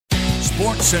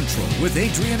Sports Central with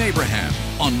Adrian Abraham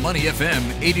on Money FM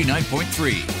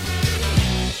 89.3.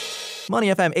 Money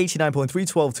FM 89.3,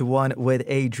 12 to 1 with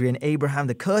Adrian Abraham.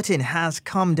 The curtain has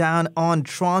come down on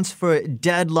transfer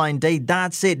deadline day.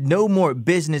 That's it. No more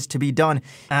business to be done.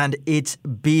 And it's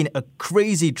been a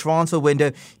crazy transfer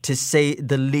window, to say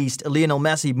the least. Lionel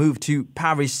Messi moved to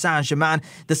Paris Saint-Germain.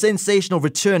 The sensational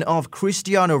return of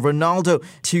Cristiano Ronaldo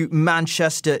to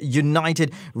Manchester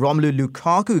United. Romelu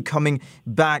Lukaku coming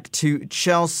back to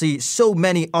Chelsea. So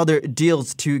many other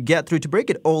deals to get through. To break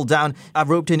it all down, I've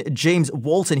roped in James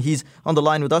Walton. He's on the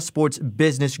line with us, Sports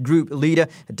Business Group Leader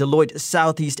at Deloitte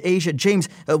Southeast Asia. James,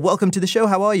 welcome to the show.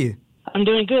 How are you? I'm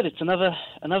doing good. It's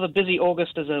another busy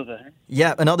August is over.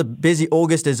 Yeah, another busy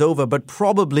August is over, but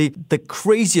probably the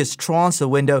craziest transfer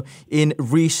window in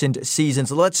recent seasons.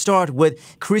 So let's start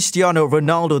with Cristiano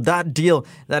Ronaldo. That deal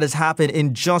that has happened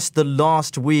in just the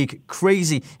last week.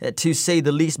 Crazy, to say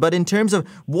the least. But in terms of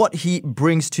what he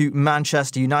brings to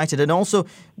Manchester United, and also,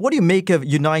 what do you make of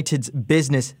United's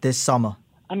business this summer?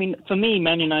 I mean, for me,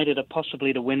 Man United are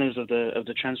possibly the winners of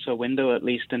the transfer window, at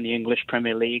least in the English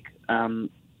Premier League.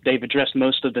 They've addressed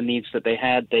most of the needs that they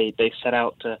had. They set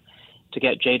out to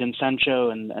get Jadon Sancho,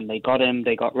 and they got him.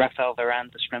 They got Rafael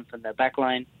Varane to strengthen their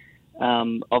backline.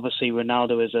 Obviously,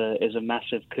 Ronaldo is a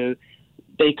massive coup.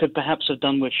 They could perhaps have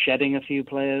done with shedding a few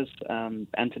players.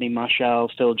 Anthony Martial,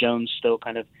 Phil Jones still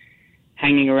kind of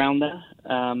hanging around there.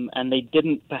 And they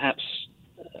didn't perhaps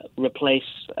replace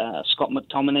Scott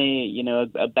McTominay,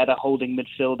 a better holding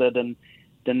midfielder than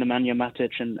Nemanja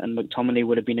Matic, and McTominay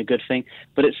would have been a good thing.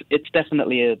 But it's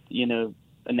definitely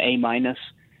an A-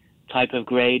 type of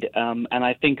grade. And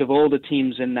I think of all the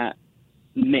teams in that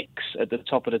mix at the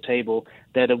top of the table,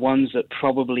 they're the ones that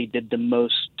probably did the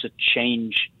most to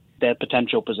change their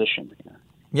potential position.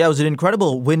 Yeah, it was an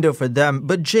incredible window for them.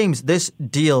 But James, this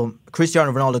deal,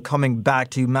 Cristiano Ronaldo coming back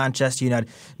to Manchester United,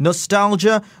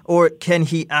 nostalgia, or can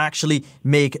he actually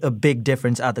make a big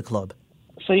difference at the club?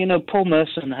 So, Paul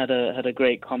Merson had a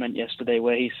great comment yesterday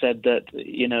where he said that,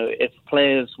 if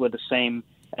players were the same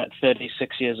at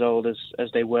 36 years old as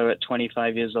they were at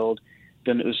 25 years old,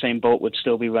 then Usain Bolt would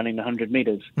still be running the 100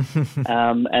 meters.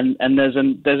 And there's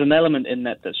an element in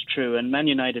that that's true. And Man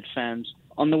United fans,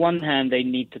 on the one hand, they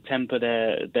need to temper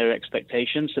their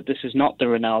expectations that this is not the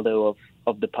Ronaldo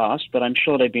of the past, but I'm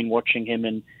sure they've been watching him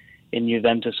in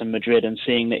Juventus and Madrid and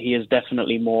seeing that he is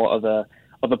definitely more of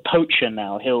a poacher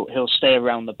now. He'll stay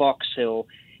around the box.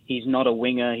 He's not a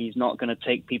winger. He's not going to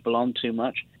take people on too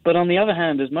much. But on the other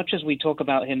hand, as much as we talk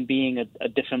about him being a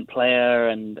different player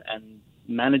and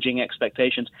managing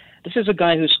expectations, this is a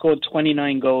guy who scored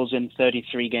 29 goals in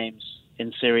 33 games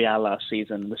in Serie A last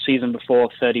season. The season before,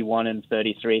 31 and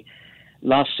 33.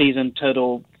 Last season,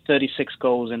 total 36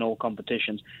 goals in all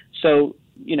competitions. So,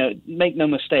 make no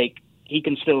mistake, he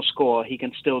can still score, he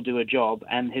can still do a job,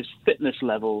 and his fitness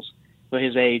levels for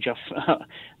his age are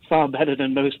far better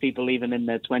than most people even in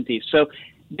their 20s. So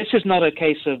this is not a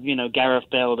case of, Gareth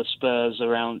Bale, the Spurs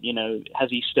around, has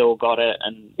he still got it,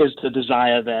 and is the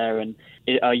desire there, and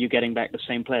are you getting back the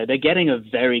same player? They're getting a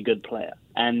very good player,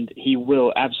 and he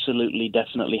will absolutely,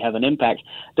 definitely have an impact.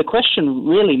 The question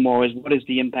really more is, what is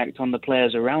the impact on the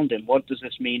players around him? What does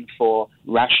this mean for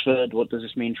Rashford? What does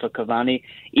this mean for Cavani?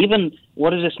 Even, what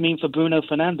does this mean for Bruno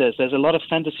Fernandes? There's a lot of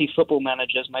fantasy football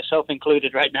managers, myself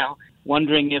included right now,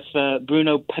 wondering if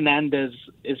Bruno Fernandes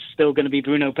is still going to be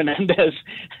Bruno Fernandes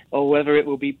or whether it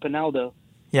will be Pinaldo.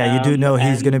 Yeah, you do know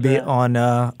he's going to be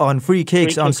on free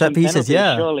kicks, on set pieces,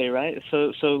 yeah. Surely, right?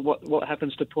 So what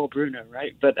happens to poor Bruno,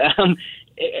 right? But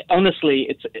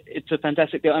honestly, it's a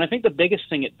fantastic deal. And I think the biggest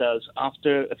thing it does,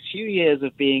 after a few years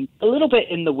of being a little bit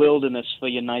in the wilderness for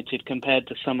United compared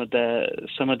to some of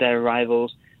their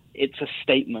rivals, it's a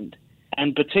statement.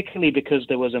 And particularly because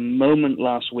there was a moment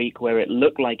last week where it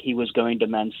looked like he was going to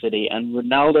Man City, and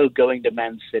Ronaldo going to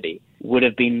Man City would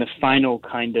have been the final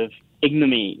kind of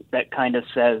ignominy that kind of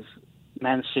says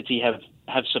Man City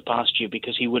have surpassed you,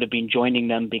 because he would have been joining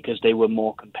them because they were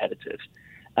more competitive.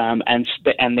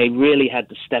 And they really had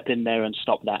to step in there and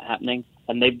stop that happening.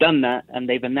 And they've done that, and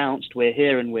they've announced we're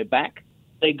here and we're back.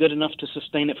 They're good enough to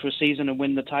sustain it for a season and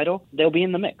win the title. They'll be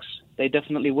in the mix. They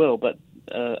definitely will, but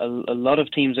a lot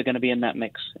of teams are going to be in that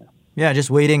mix. Yeah, just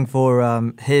waiting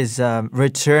for his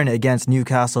return against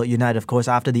Newcastle United, of course,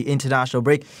 after the international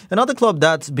break. Another club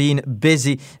that's been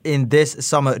busy in this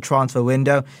summer transfer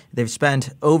window. They've spent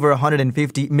over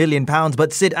 £150 million,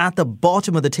 but sit at the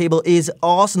bottom of the table is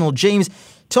Arsenal. James,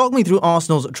 Talk me through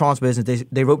Arsenal's transfer business.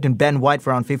 They roped in Ben White for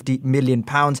around £50 million.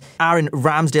 Aaron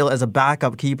Ramsdale as a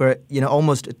backup keeper,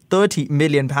 almost £30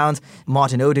 million.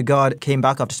 Martin Odegaard came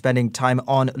back after spending time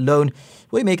on loan.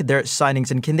 What do you make of their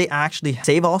signings, and can they actually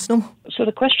save Arsenal? So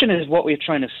the question is what we're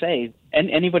trying to say.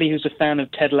 And anybody who's a fan of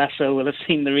Ted Lasso will have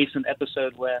seen the recent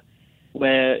episode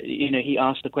where he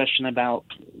asked the question about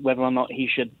whether or not he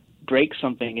should break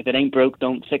something. If it ain't broke,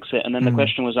 don't fix it. And then the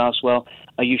question was asked, well,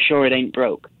 are you sure it ain't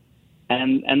broke?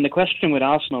 And the question with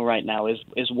Arsenal right now is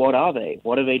what are they?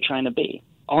 What are they trying to be?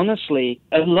 Honestly,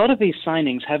 a lot of these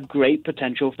signings have great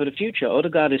potential for the future.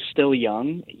 Odegaard is still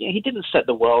young. He didn't set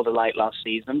the world alight last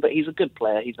season, but he's a good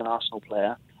player. He's an Arsenal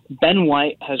player. Ben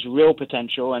White has real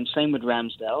potential, and same with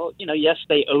Ramsdale. Yes,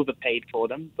 they overpaid for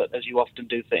them, but as you often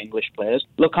do for English players.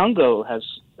 Lokonga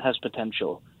has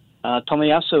potential.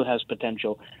 Tomiyasu has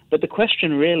potential. But the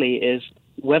question really is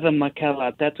whether Mikel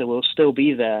Arteta will still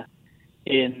be there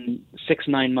in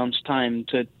 6-9 months' time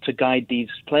to guide these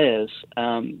players,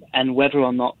 and whether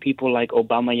or not people like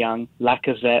Aubameyang,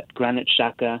 Lacazette, Granit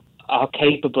Xhaka are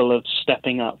capable of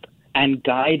stepping up and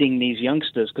guiding these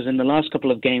youngsters. Because in the last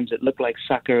couple of games, it looked like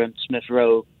Saka and Smith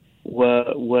Rowe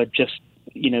were just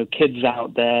kids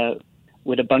out there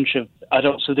with a bunch of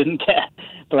adults who didn't care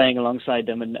playing alongside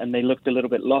them, and they looked a little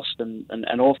bit lost and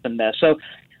orphaned there. So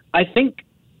I think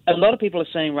a lot of people are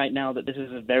saying right now that this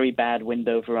is a very bad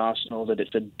window for Arsenal, that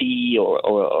it's a D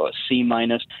or a C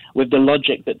minus, with the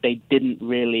logic that they didn't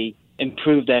really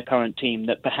improve their current team,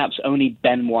 that perhaps only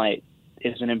Ben White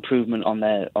is an improvement on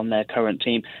their current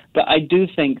team. But I do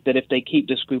think that if they keep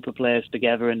this group of players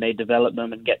together and they develop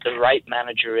them and get the right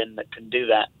manager in that can do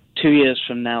that, 2 years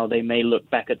from now they may look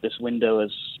back at this window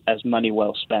as money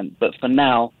well spent. But for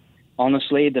now,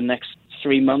 honestly, the next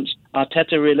 3 months,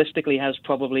 Arteta realistically has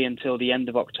probably until the end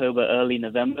of October, early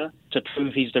November to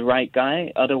prove he's the right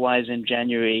guy. Otherwise, in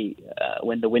January,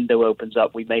 when the window opens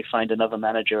up, we may find another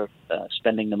manager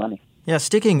spending the money. Yeah,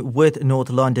 sticking with North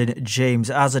London,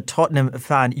 James, as a Tottenham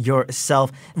fan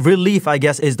yourself, relief, I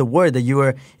guess, is the word that you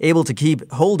were able to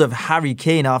keep hold of Harry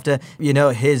Kane after,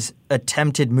 his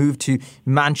attempted move to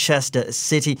Manchester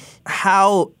City.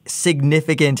 How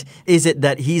significant is it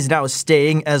that he's now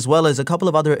staying, as well as a couple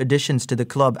of other additions to the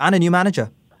club and a new manager?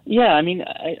 Yeah, I mean,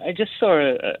 I just saw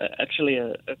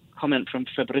a comment from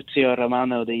Fabrizio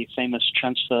Romano, the famous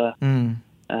transfer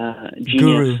genius,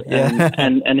 guru, yeah.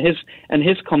 and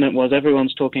his comment was,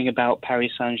 everyone's talking about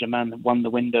Paris Saint-Germain won the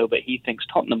window, but he thinks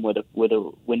Tottenham were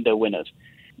the window winners.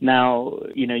 Now,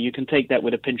 you can take that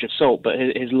with a pinch of salt, but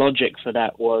his logic for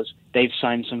that was they've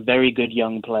signed some very good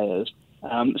young players,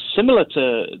 similar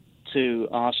to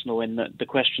Arsenal, in that the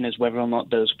question is whether or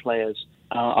not those players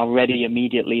are ready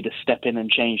immediately to step in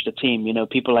and change the team.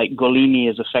 People like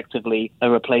Golini is effectively a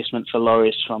replacement for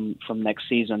Lloris from next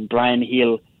season. Bryan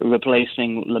Gil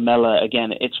replacing Lamela,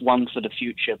 again, it's one for the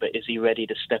future, but is he ready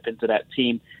to step into that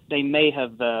team? They may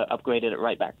have upgraded at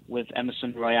right back with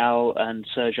Emerson Royal and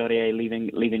Serge Aurier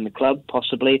leaving the club,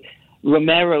 possibly.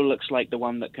 Romero looks like the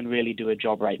one that can really do a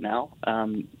job right now.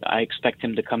 I expect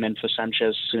him to come in for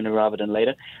Sanchez sooner rather than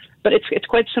later. But it's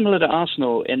quite similar to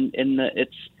Arsenal in that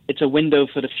it's a window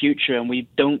for the future, and we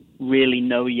don't really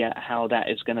know yet how that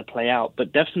is going to play out.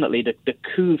 But definitely the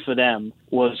coup for them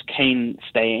was Kane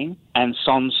staying and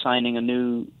Son signing a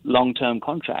new long-term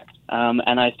contract.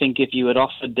 And I think if you had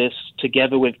offered this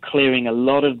together with clearing a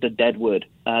lot of the deadwood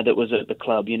that was at the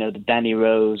club, the Danny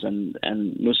Rose and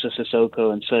Moussa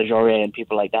Sissoko and Serge Aurier and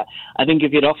people like that, I think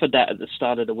if you'd offered that at the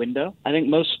start of the window, I think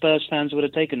most Spurs fans would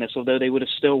have taken this, although they would have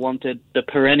still wanted the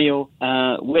perennial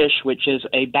wish, which is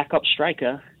a backup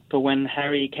striker for when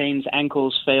Harry Kane's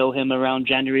ankles fail him around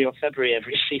January or February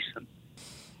every season.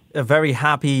 A very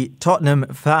happy Tottenham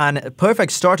fan.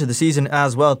 Perfect start to the season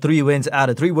as well. 3 wins out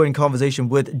of 3. We're in conversation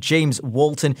with James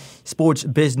Walton, Sports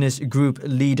Business Group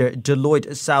Leader,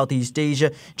 Deloitte Southeast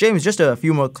Asia. James, just a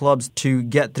few more clubs to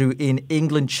get through in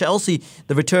England. Chelsea,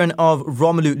 the return of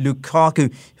Romelu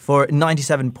Lukaku for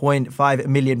 £97.5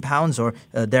 million or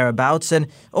thereabouts. And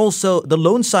also the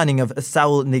loan signing of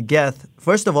Saul Niguez.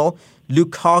 First of all,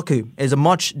 Lukaku is a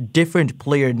much different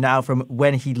player now from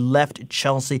when he left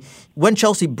Chelsea. When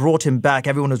Chelsea brought him back,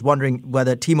 everyone was wondering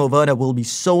whether Timo Werner will be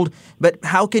sold. But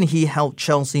how can he help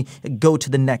Chelsea go to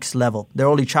the next level? They're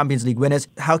only Champions League winners.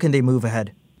 How can they move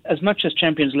ahead? As much as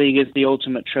Champions League is the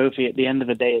ultimate trophy, at the end of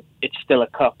the day, it's still a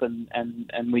cup.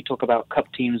 And we talk about cup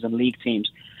teams and league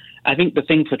teams. I think the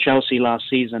thing for Chelsea last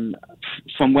season,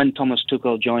 from when Thomas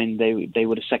Tuchel joined, they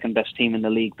were the second best team in the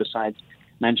league besides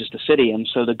Manchester City, and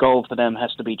so the goal for them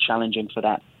has to be challenging for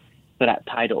that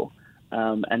title.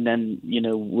 and then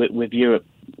with Europe,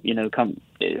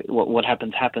 what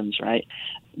happens, right?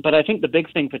 But I think the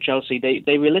big thing for Chelsea,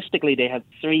 they realistically they had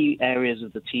three areas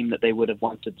of the team that they would have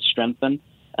wanted to strengthen.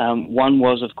 One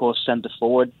was, of course, centre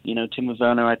forward. Timo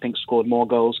Werner, I think, scored more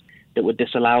goals that were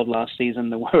disallowed last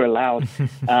season than were allowed.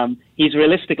 He's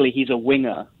a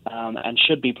winger and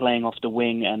should be playing off the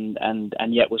wing and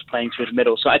yet was playing through the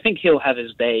middle. So I think he'll have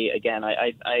his day again.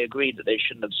 I agree that they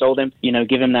shouldn't have sold him.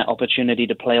 Give him that opportunity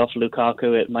to play off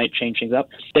Lukaku. It might change things up.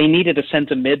 They needed a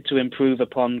centre mid to improve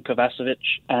upon Kovacevic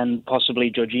and possibly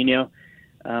Jorginho.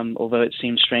 Although it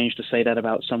seems strange to say that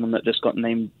about someone that just got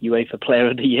named UEFA Player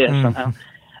of the Year somehow.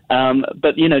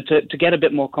 But, to get a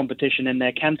bit more competition in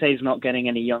there, Kante's not getting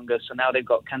any younger, so now they've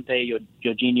got Kante,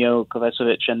 Jorginho,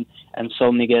 Kovacevic, and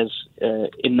Saul Niguez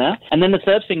in there. And then the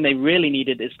third thing they really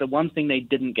needed is the one thing they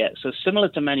didn't get. So similar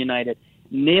to Man United,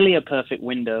 nearly a perfect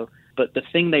window, but the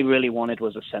thing they really wanted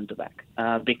was a centre-back.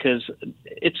 Because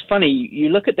it's funny, you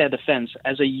look at their defence,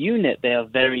 as a unit they are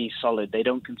very solid, they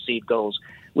don't concede goals,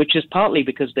 which is partly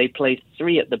because they play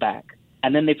three at the back.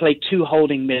 And then they play two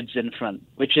holding mids in front,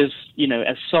 which is,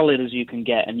 as solid as you can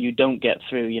get. And you don't get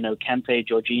through, Kante,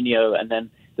 Jorginho, and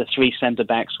then the three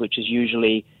centre-backs, which is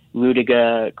usually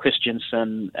Rudiger,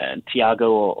 Christensen, and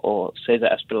Thiago or Cesar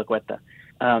Azpilicueta.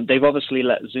 They've obviously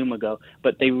let Zuma go,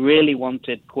 but they really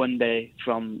wanted Koundé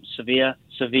from Sevilla.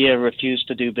 Sevilla refused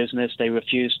to do business. They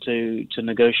refused to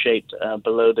negotiate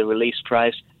below the release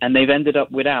price, and they've ended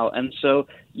up without. And so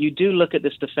you do look at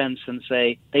this defense and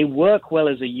say they work well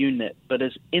as a unit, but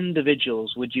as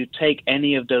individuals, would you take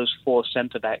any of those four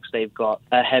centre-backs they've got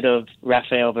ahead of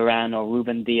Rafael Varane or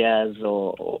Ruben Diaz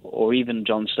or even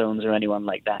John Stones or anyone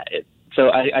like that?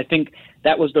 So I think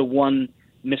that was the one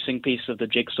missing piece of the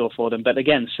jigsaw for them. But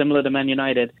again, similar to Man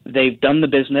United, they've done the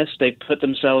business, they've put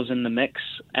themselves in the mix,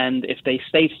 and if they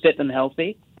stay fit and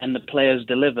healthy and the players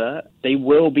deliver, they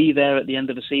will be there at the end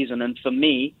of the season. And for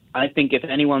me, I think if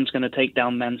anyone's going to take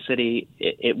down Man City,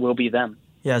 it will be them.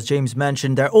 Yeah, as James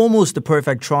mentioned, they're almost the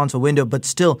perfect transfer window, but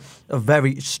still a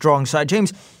very strong side.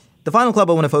 James, the final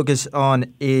club I want to focus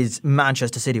on is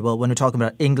Manchester City. Well, when we're talking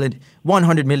about England,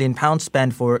 £100 million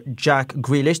spent for Jack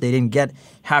Grealish. They didn't get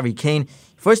Harry Kane.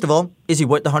 First of all, is he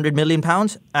worth the £100 million?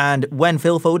 And when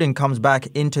Phil Foden comes back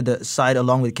into the side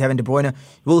along with Kevin De Bruyne,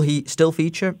 will he still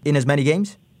feature in as many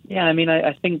games? Yeah, I mean,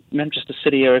 I think Manchester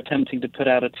City are attempting to put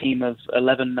out a team of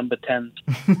 11 number 10s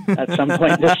at some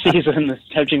point this season,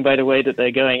 judging by the way that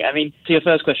they're going. I mean, to your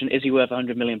first question, is he worth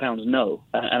 £100 million? No.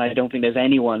 And I don't think there's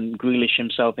anyone, Grealish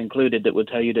himself included, that would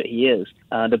tell you that he is.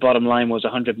 The bottom line was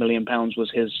 £100 million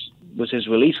was his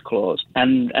release clause.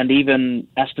 And even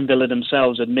Aston Villa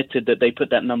themselves admitted that they put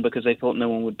that number because they thought no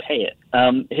one would pay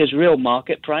it. His real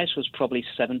market price was probably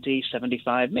 70,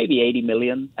 75, maybe 80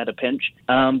 million at a pinch.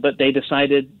 But they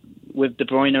decided, with De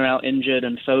Bruyne out injured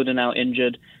and Foden out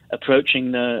injured,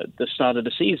 approaching the start of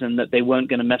the season, that they weren't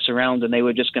going to mess around and they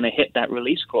were just going to hit that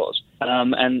release clause.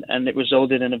 And it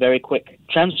resulted in a very quick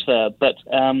transfer. But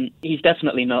he's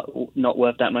definitely not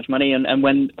worth that much money. And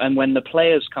when the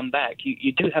players come back,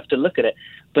 you do have to look at it.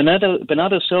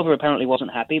 Bernardo Silva apparently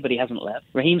wasn't happy, but he hasn't left.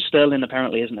 Raheem Sterling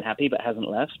apparently isn't happy, but hasn't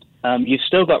left. You've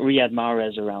still got Riyad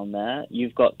Mahrez around there.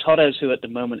 You've got Torres, who at the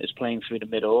moment is playing through the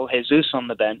middle, Jesus on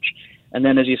the bench. And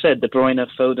then, as you said, De Bruyne,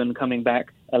 Foden coming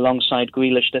back alongside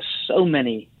Grealish. There's so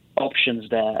many options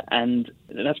there. And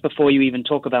that's before you even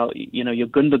talk about, your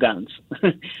Gundogans,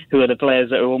 who are the players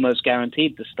that are almost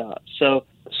guaranteed to start. So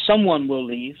someone will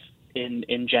leave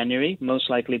in January, most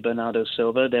likely Bernardo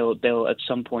Silva. They'll at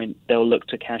some point, they'll look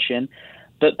to cash in.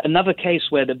 But another case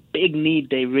where the big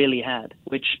need they really had,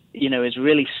 which, is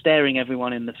really staring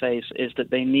everyone in the face, is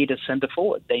that they need a centre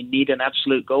forward. They need an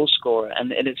absolute goal scorer.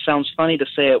 And it sounds funny to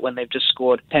say it when they've just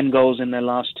scored 10 goals in their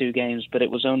last two games, but it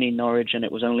was only Norwich and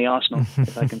it was only Arsenal,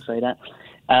 if I can say that.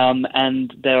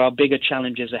 And there are bigger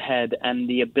challenges ahead, and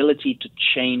the ability to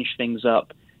change things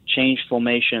up, change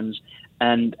formations,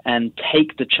 and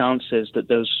take the chances that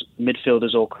those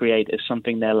midfielders all create is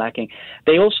something they're lacking.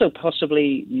 They also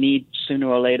possibly need sooner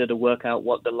or later to work out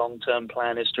what the long-term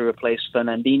plan is to replace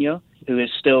Fernandinho, who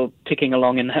is still ticking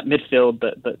along in that midfield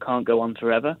but can't go on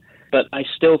forever. But I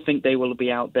still think they will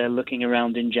be out there looking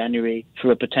around in January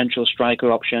for a potential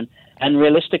striker option. And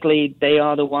realistically, they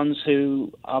are the ones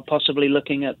who are possibly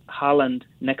looking at Haaland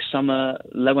next summer,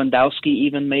 Lewandowski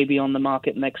even maybe on the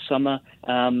market next summer,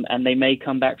 and they may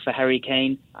come back for Harry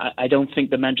Kane. I don't think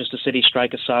the Manchester City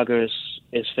striker saga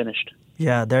is finished.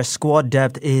 Yeah, their squad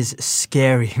depth is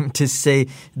scary, to say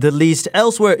the least.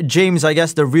 Elsewhere, James, I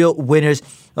guess the real winners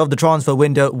of the transfer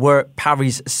window were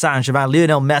Paris Saint-Germain.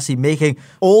 Lionel Messi making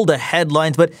all the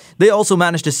headlines, but they also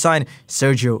managed to sign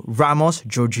Sergio Ramos,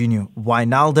 Jorginho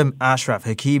Wijnaldum, Achraf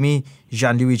Hakimi,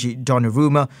 Gianluigi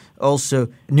Donnarumma, also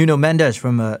Nuno Mendes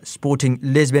from Sporting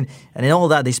Lisbon. And in all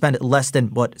that, they spent less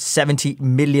than, £70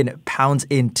 million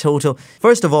in total.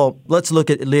 First of all, let's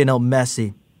look at Lionel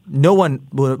Messi. No one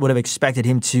would have expected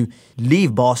him to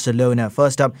leave Barcelona,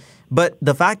 first up. But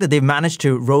the fact that they've managed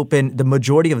to rope in the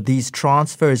majority of these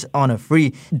transfers on a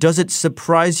free, does it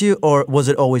surprise you, or was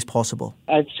it always possible?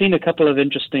 I've seen a couple of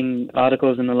interesting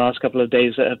articles in the last couple of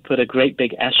days that have put a great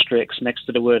big asterisk next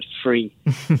to the word free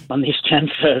on these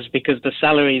transfers, because the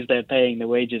salaries they're paying, the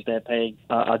wages they're paying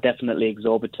are definitely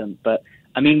exorbitant. But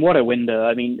I mean, what a window.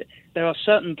 I mean, there are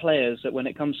certain players that when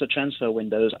it comes to transfer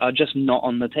windows are just not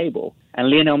on the table. And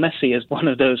Lionel Messi is one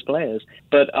of those players.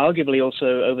 But arguably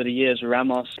also over the years,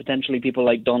 Ramos, potentially people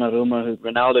like Donnarumma,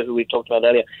 Ronaldo, who we talked about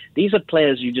earlier, these are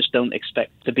players you just don't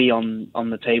expect to be on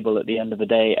the table at the end of the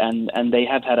day. And they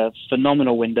have had a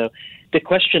phenomenal window. The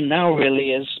question now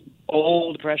really is,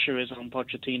 all the pressure is on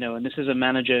Pochettino, and this is a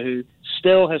manager who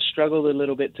still has struggled a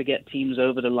little bit to get teams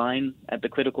over the line at the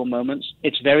critical moments.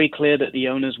 It's very clear that the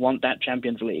owners want that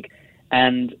Champions League.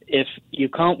 And if you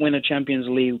can't win a Champions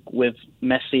League with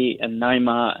Messi and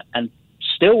Neymar and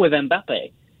still with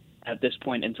Mbappe at this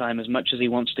point in time, as much as he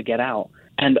wants to get out,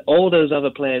 and all those other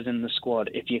players in the squad,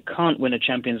 if you can't win a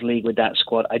Champions League with that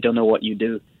squad, I don't know what you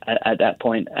do at that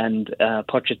point. And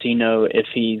Pochettino, if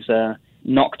he's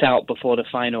knocked out before the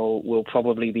final, will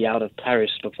probably be out of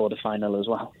Paris before the final as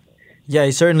well. Yeah,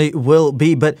 he certainly will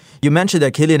be. But you mentioned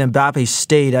that Kylian Mbappe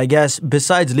stayed. I guess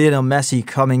besides Lionel Messi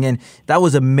coming in, that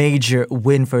was a major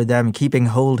win for them, keeping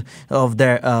hold of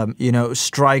their,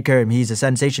 striker. He's a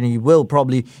sensation. He will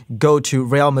probably go to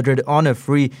Real Madrid on a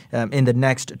free in the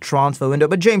next transfer window.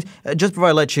 But James, just before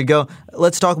I let you go,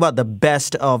 let's talk about the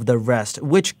best of the rest.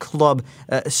 Which club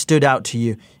stood out to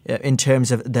you in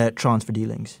terms of their transfer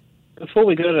dealings? Before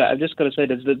we go to that, I've just got to say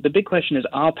this. The big question is,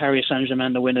 are Paris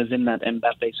Saint-Germain the winners in that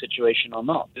Mbappe situation or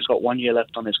not? He's got 1 year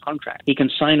left on his contract. He can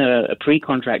sign a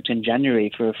pre-contract in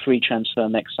January for a free transfer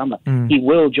next summer. He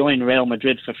will join Real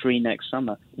Madrid for free next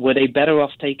summer. Were they better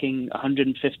off taking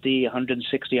 150,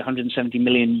 160, 170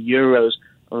 million euros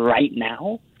right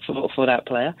now for that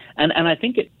player? And I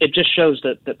think it just shows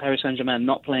that Paris Saint-Germain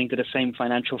not playing to the same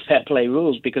financial fair play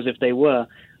rules, because if they were,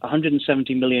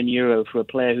 170 million euro for a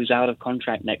player who's out of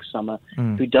contract next summer,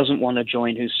 who doesn't want to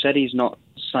join, who said he's not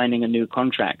signing a new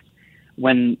contract,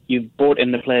 when you've bought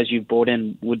in the players you've bought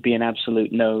in, would be an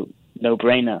absolute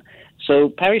no-brainer. So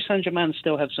Paris Saint-Germain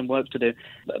still have some work to do.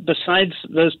 Besides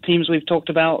those teams we've talked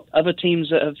about, other teams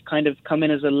that have kind of come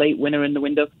in as a late winner in the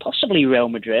window, possibly Real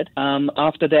Madrid,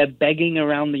 after they're begging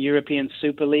around the European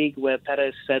Super League, where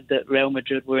Perez said that Real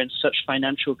Madrid were in such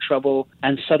financial trouble,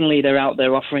 and suddenly they're out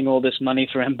there offering all this money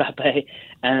for Mbappe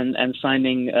and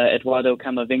signing Eduardo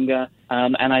Camavinga.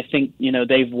 And I think,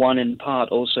 they've won in part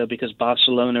also because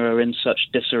Barcelona are in such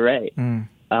disarray.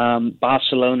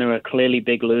 Barcelona are clearly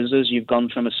big losers. You've gone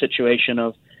from a situation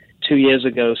of 2 years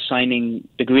ago signing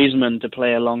de Griezmann to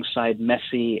play alongside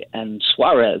Messi and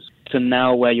Suarez to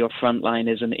now where your front line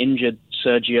is an injured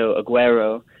Sergio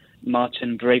Aguero,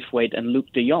 Martin Braithwaite and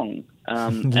Luuk de Jong.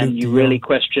 And you really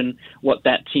question what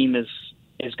that team is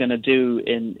going to do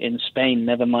in Spain,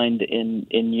 never mind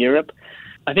in Europe.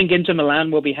 I think Inter Milan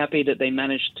will be happy that they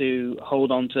managed to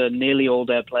hold on to nearly all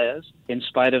their players in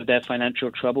spite of their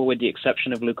financial trouble, with the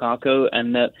exception of Lukaku,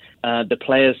 and that the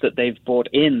players that they've bought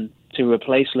in to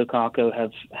replace Lukaku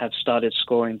have started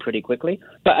scoring pretty quickly.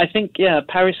 But I think,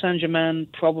 Paris Saint-Germain,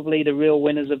 probably the real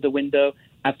winners of the window.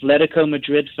 Atletico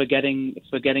Madrid for getting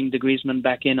de Griezmann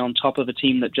back in on top of a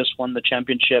team that just won the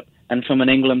championship. And from an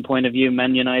England point of view,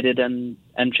 Man United and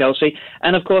Chelsea.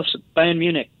 And of course, Bayern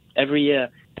Munich every year.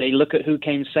 They look at who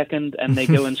came second and they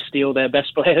go and steal their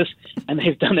best players, and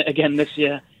they've done it again this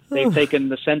year. They've taken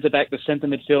the centre-back, the centre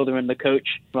midfielder, and the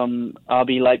coach from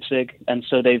RB Leipzig, and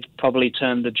so they've probably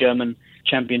turned the German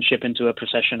championship into a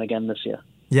procession again this year.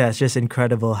 Yeah, it's just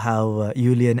incredible how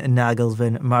Julian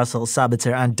Nagelsmann, Marcel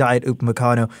Sabitzer and Dayot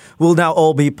Upamecano will now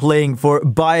all be playing for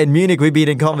Bayern Munich. We've been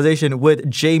in conversation with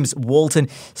James Walton,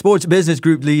 Sports Business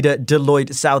Group Leader,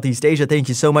 Deloitte Southeast Asia. Thank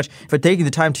you so much for taking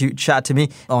the time to chat to me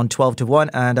on 12 to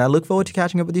 1, and I look forward to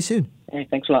catching up with you soon. Hey,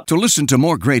 thanks a lot. To listen to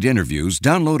more great interviews,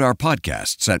 download our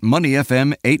podcasts at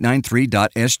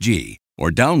moneyfm893.sg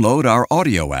or download our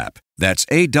audio app. That's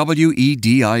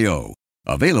AWEDIO.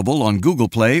 Available on Google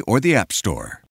Play or the App Store.